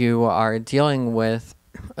you are dealing with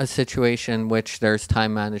a situation which there's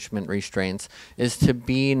time management restraints, is to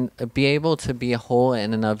be able to be whole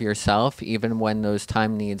in and of yourself, even when those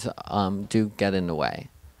time needs do get in the way.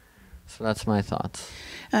 So that's my thoughts.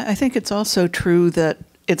 I think it's also true that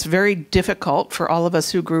it's very difficult for all of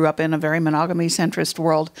us who grew up in a very monogamy-centrist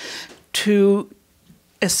world to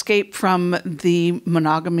escape from the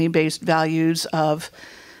monogamy-based values of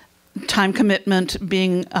time commitment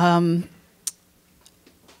being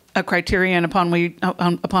a criterion upon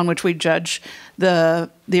which we judge the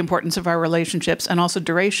importance of our relationships, and also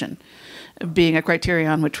duration being a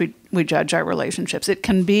criterion on which we judge our relationships. It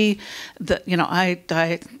can be that,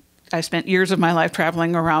 I spent years of my life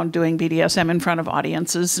traveling around doing BDSM in front of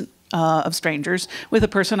audiences of strangers with a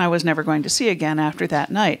person I was never going to see again after that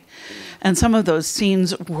night. And some of those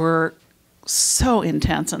scenes were so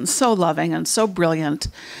intense and so loving and so brilliant.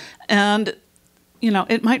 And,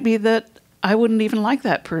 it might be that I wouldn't even like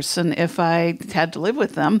that person if I had to live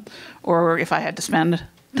with them, or if I had to spend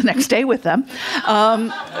the next day with them.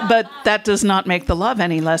 But that does not make the love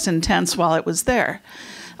any less intense while it was there.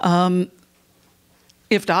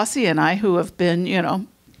 If Dossie and I, who have been,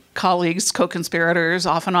 colleagues, co-conspirators,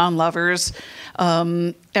 off and on lovers,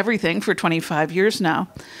 everything for 25 years now,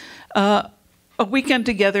 a weekend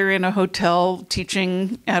together in a hotel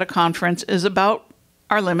teaching at a conference is about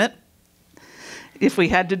our limit. If we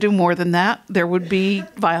had to do more than that, there would be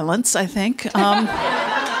violence, I think.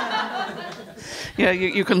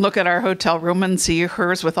 You can look at our hotel room and see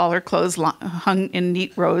hers with all her clothes hung in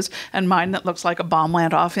neat rows, and mine that looks like a bomb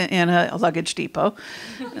went off in a luggage depot.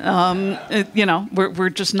 We're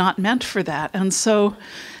just not meant for that. And so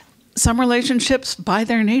some relationships, by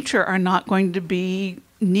their nature, are not going to be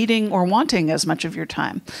needing or wanting as much of your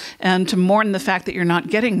time. And to mourn the fact that you're not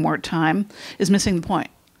getting more time is missing the point.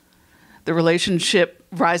 The relationship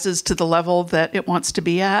rises to the level that it wants to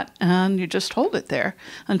be at, and you just hold it there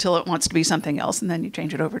until it wants to be something else, and then you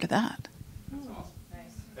change it over to that.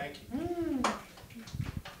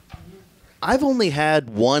 I've only had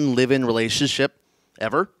one live-in relationship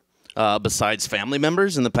ever, besides family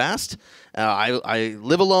members in the past. I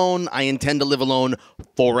live alone. I intend to live alone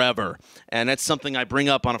forever. And that's something I bring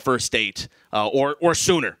up on a first date, or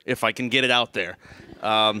sooner, if I can get it out there.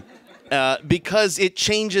 Because it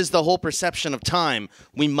changes the whole perception of time.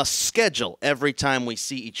 We must schedule every time we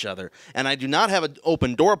see each other. And I do not have an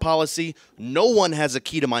open door policy. No one has a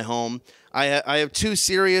key to my home. I have 2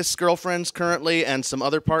 serious girlfriends currently and some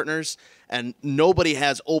other partners, and nobody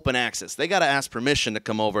has open access. They got to ask permission to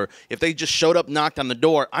come over. If they just showed up, knocked on the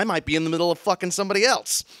door, I might be in the middle of fucking somebody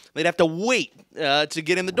else. They'd have to wait to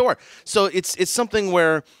get in the door. So it's something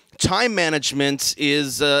where time management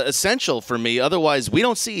is essential for me. Otherwise, we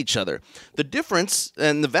don't see each other. The difference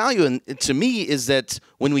and the value to me is that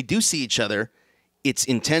when we do see each other, it's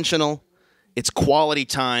intentional, it's quality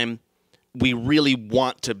time. We really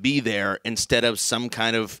want to be there instead of some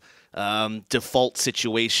kind of default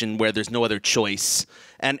situation where there's no other choice.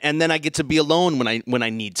 And then I get to be alone when I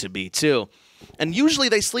need to be too. And usually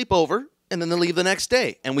they sleep over and then they leave the next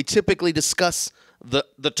day. And we typically discuss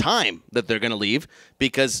the time that they're going to leave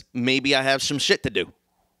because maybe I have some shit to do.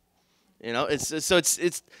 You know,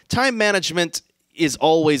 it's time management is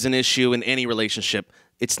always an issue in any relationship.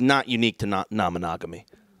 It's not unique to non-monogamy.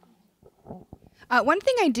 One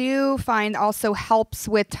thing I do find also helps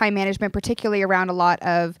with time management, particularly around a lot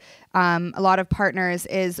of partners,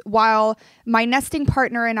 is while my nesting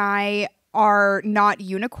partner and I are not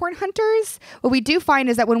unicorn hunters, what we do find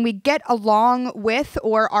is that when we get along with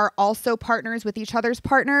or are also partners with each other's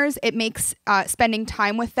partners, it makes spending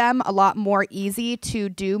time with them a lot more easy to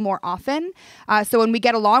do more often. So when we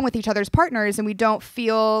get along with each other's partners and we don't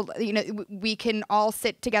feel, we can all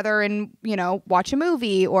sit together and, watch a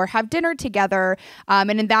movie or have dinner together. And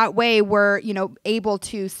in that way, we're, able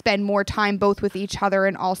to spend more time both with each other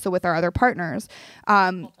and also with our other partners.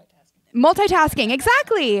 Multitasking,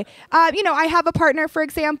 exactly. I have a partner, for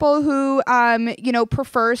example, who,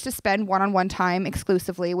 prefers to spend one-on-one time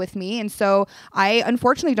exclusively with me. And so I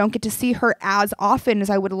unfortunately don't get to see her as often as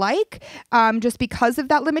I would like, just because of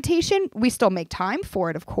that limitation. We still make time for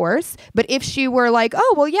it, of course. But if she were like,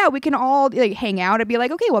 oh, well, yeah, we can all hang out, I'd be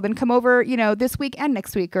like, okay, well, then come over, this week and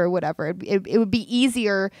next week or whatever. It would be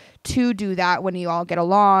easier to do that when you all get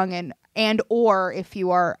along and or if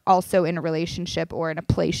you are also in a relationship or in a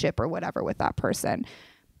playship or whatever with that person.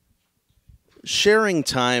 Sharing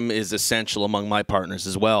time is essential among my partners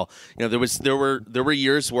as well. There were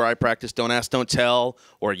years where I practiced don't ask, don't tell,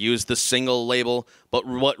 or used the single label. But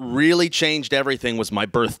what really changed everything was my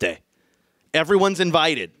birthday. Everyone's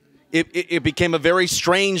invited. It became a very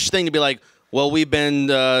strange thing to be like, well, we've been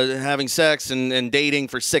having sex and dating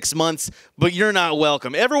for 6 months, but you're not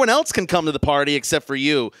welcome. Everyone else can come to the party except for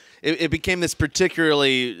you. It became this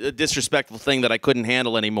particularly disrespectful thing that I couldn't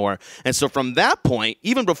handle anymore. And so from that point,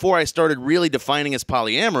 even before I started really defining as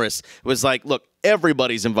polyamorous, it was like, look,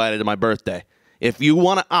 everybody's invited to my birthday. If you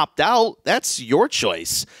want to opt out, that's your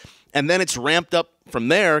choice. And then it's ramped up from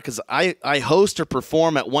there because I host or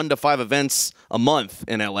perform at 1 to 5 events a month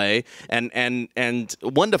in LA, and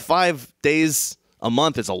 1 to 5 days a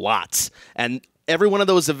month is a lot. And every one of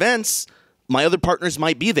those events, my other partners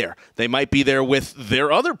might be there. They might be there with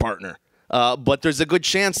their other partner. But there's a good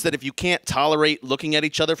chance that if you can't tolerate looking at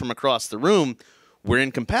each other from across the room, we're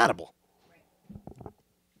incompatible.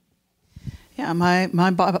 Yeah, my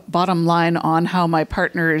bottom line on how my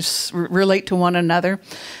partners relate to one another,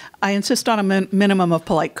 I insist on a minimum of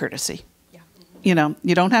polite courtesy. Yeah.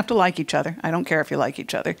 You don't have to like each other. I don't care if you like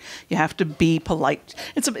each other. You have to be polite.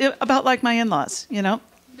 It's about like my in-laws,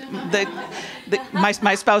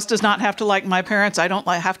 my spouse does not have to like my parents. I don't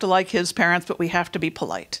have to like his parents, but we have to be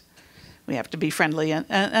polite. We have to be friendly.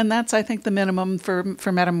 And that's, I think, the minimum for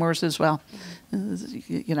metamors as well.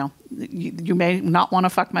 You may not want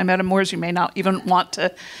to fuck my metamors. You may not even want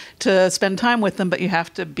to spend time with them, but you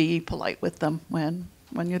have to be polite with them when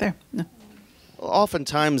you're there. Yeah.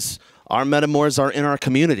 Oftentimes, our metamors are in our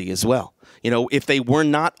community as well. If they were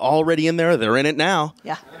not already in there, they're in it now.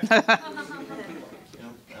 Yeah.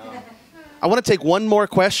 I want to take one more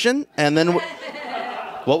question, and then...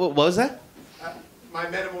 What was that? My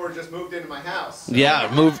metamor just moved into my house. Yeah,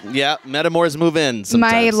 metamors move in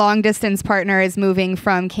sometimes. My long-distance partner is moving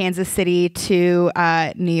from Kansas City to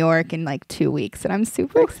New York in 2 weeks, and I'm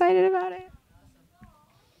super excited about it.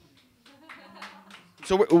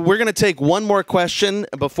 So we're going to take one more question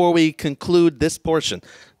before we conclude this portion.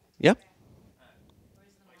 Yeah?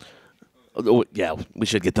 Oh, yeah, we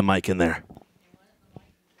should get the mic in there.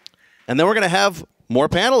 And then we're going to have more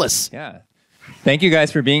panelists. Yeah. Thank you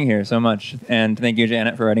guys for being here so much. And thank you,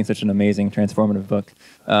 Janet, for writing such an amazing, transformative book.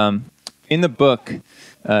 In the book,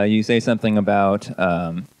 you say something about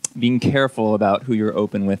being careful about who you're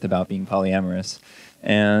open with about being polyamorous.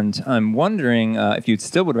 And I'm wondering if you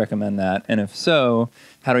still would recommend that. And if so,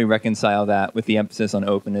 how do we reconcile that with the emphasis on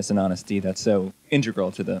openness and honesty that's so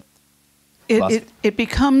integral to the philosophy? It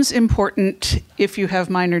becomes important if you have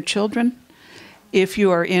minor children, if you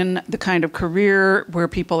are in the kind of career where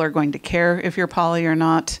people are going to care if you're poly or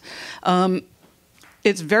not.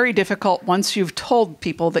 It's very difficult once you've told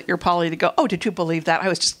people that you're poly to go, oh, did you believe that? I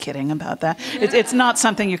was just kidding about that. It's not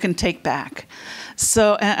something you can take back.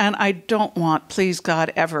 So, and I don't want, please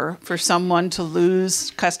God, ever for someone to lose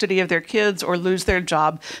custody of their kids or lose their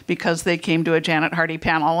job because they came to a Janet Hardy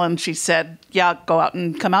panel and she said, yeah, go out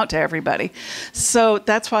and come out to everybody. So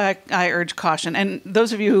that's why I urge caution. And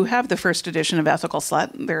those of you who have the first edition of Ethical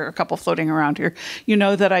Slut, there are a couple floating around here, you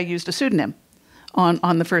know that I used a pseudonym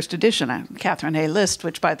on the first edition, Catherine A. List,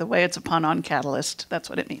 which, by the way, it's a pun on catalyst. That's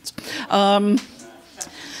what it means.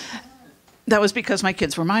 That was because my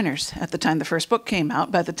kids were minors at the time the first book came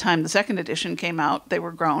out. By the time the second edition came out, they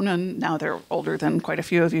were grown, and now they're older than quite a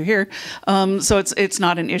few of you here. So it's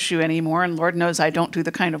not an issue anymore, and Lord knows I don't do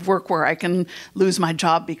the kind of work where I can lose my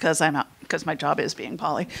job because my job is being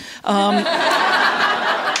poly.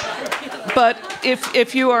 But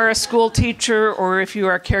if you are a school teacher, or if you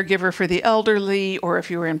are a caregiver for the elderly, or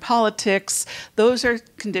if you are in politics, those are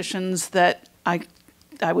conditions that I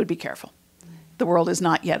would be careful. The world is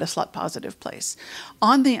not yet a slut-positive place.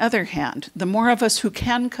 On the other hand, the more of us who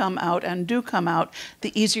can come out and do come out,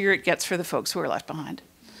 the easier it gets for the folks who are left behind.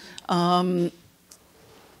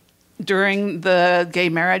 During the gay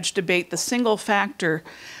marriage debate, the single factor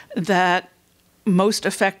that most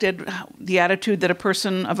affected the attitude that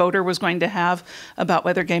a voter was going to have about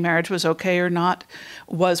whether gay marriage was okay or not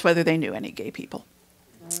was whether they knew any gay people.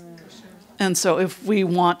 And so if we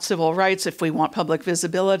want civil rights, if we want public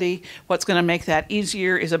visibility, what's going to make that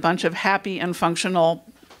easier is a bunch of happy and functional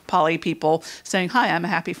poly people saying, hi, I'm a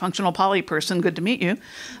happy, functional poly person. Good to meet you.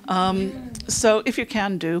 So if you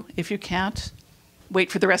can do, if you can't, wait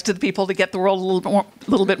for the rest of the people to get the world a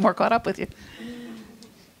little bit more caught up with you.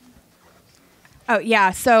 Oh,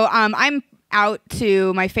 yeah. So I'm out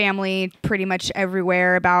to my family pretty much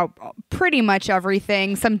everywhere about pretty much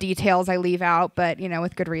everything. Some details I leave out, but,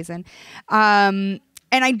 with good reason. And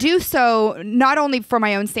I do so not only for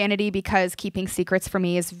my own sanity, because keeping secrets for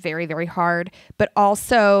me is very, very hard, but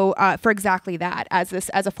also for exactly that, as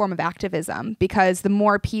a form of activism. Because the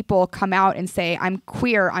more people come out and say, I'm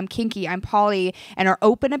queer, I'm kinky, I'm poly, and are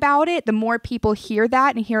open about it, the more people hear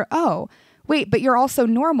that and hear, oh, wait, but you're also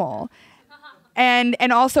normal.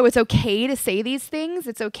 And also it's okay to say these things.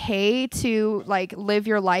 It's okay to live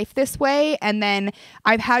your life this way. And then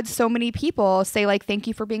I've had so many people say thank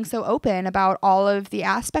you for being so open about all of the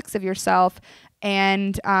aspects of yourself.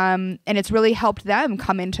 And it's really helped them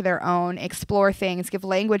come into their own, explore things, give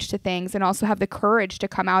language to things, and also have the courage to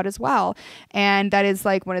come out as well. And that is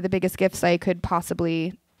one of the biggest gifts I could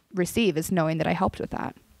possibly receive, is knowing that I helped with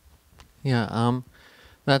that. Yeah.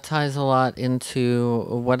 That ties a lot into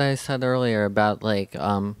what I said earlier about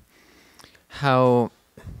how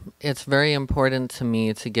it's very important to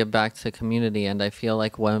me to give back to the community, and I feel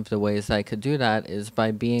like one of the ways I could do that is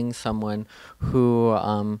by being someone who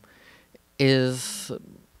is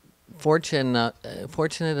fortunate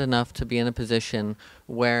enough to be in a position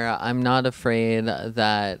where I'm not afraid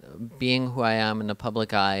that being who I am in the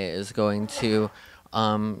public eye is going to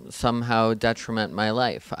somehow detriment my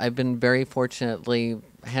life. I've been very fortunately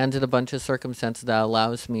handed a bunch of circumstances that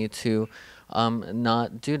allows me to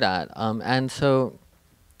not do that. And so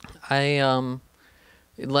I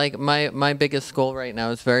my biggest goal right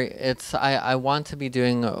now is I want to be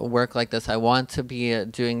doing work like this. I want to be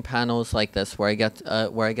doing panels like this where I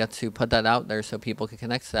get to put that out there so people can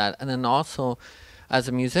connect to that. And then also, as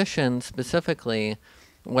a musician specifically,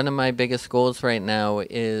 one of my biggest goals right now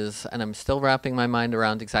is, and I'm still wrapping my mind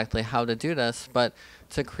around exactly how to do this, but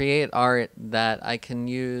to create art that I can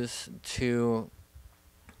use to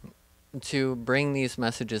bring these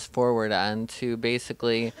messages forward and to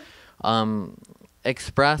basically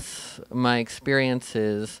express my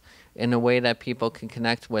experiences in a way that people can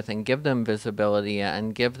connect with and give them visibility,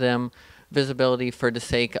 and give them visibility for the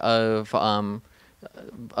sake of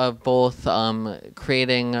both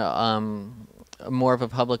creating more of a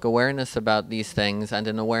public awareness about these things, and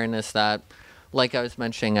an awareness that like I was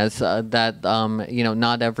mentioning, as that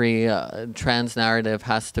not every trans narrative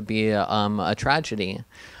has to be a tragedy.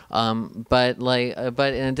 But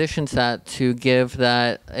in addition to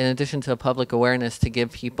that, in addition to public awareness, to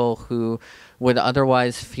give people who would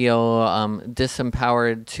otherwise feel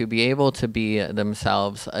disempowered to be able to be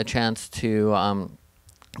themselves a chance to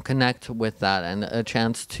connect with that, and a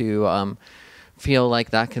chance to feel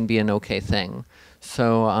like that can be an okay thing.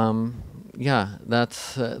 So yeah,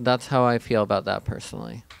 that's how I feel about that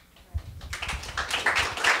personally.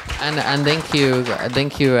 And thank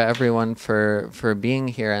you everyone for being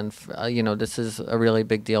here, and this is a really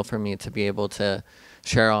big deal for me to be able to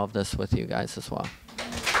share all of this with you guys as well.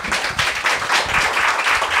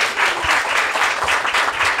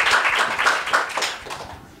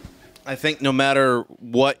 I think no matter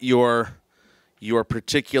what your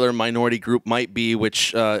particular minority group might be,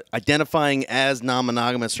 which identifying as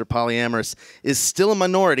non-monogamous or polyamorous is still a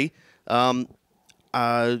minority.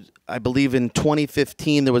 I believe in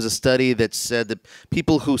 2015 there was a study that said that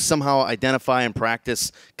people who somehow identify and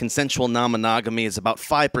practice consensual non-monogamy is about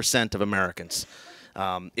 5% of Americans.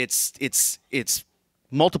 It's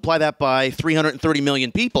multiply that by 330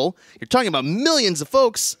 million people. You're talking about millions of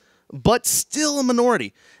folks, but still a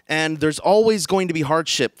minority. And there's always going to be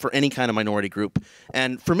hardship for any kind of minority group.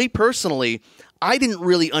 And for me personally, I didn't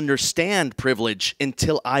really understand privilege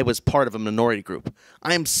until I was part of a minority group.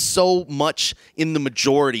 I am so much in the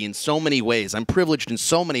majority in so many ways. I'm privileged in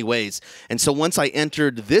so many ways. And so once I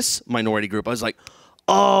entered this minority group, I was like,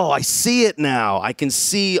 oh, I see it now. I can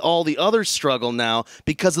see all the other struggle now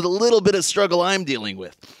because of the little bit of struggle I'm dealing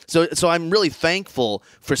with. So I'm really thankful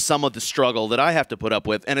for some of the struggle that I have to put up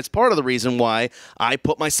with. And it's part of the reason why I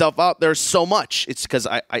put myself out there so much. It's because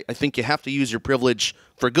I think you have to use your privilege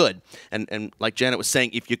for good. And like Janet was saying,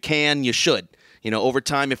 if you can, you should. Over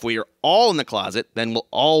time, if we are all in the closet, then we'll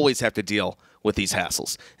always have to deal with these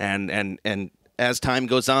hassles. And as time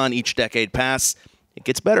goes on, each decade passes, it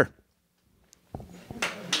gets better.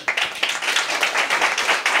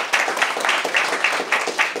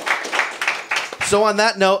 So on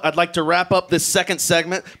that note, I'd like to wrap up this second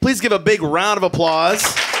segment. Please give a big round of applause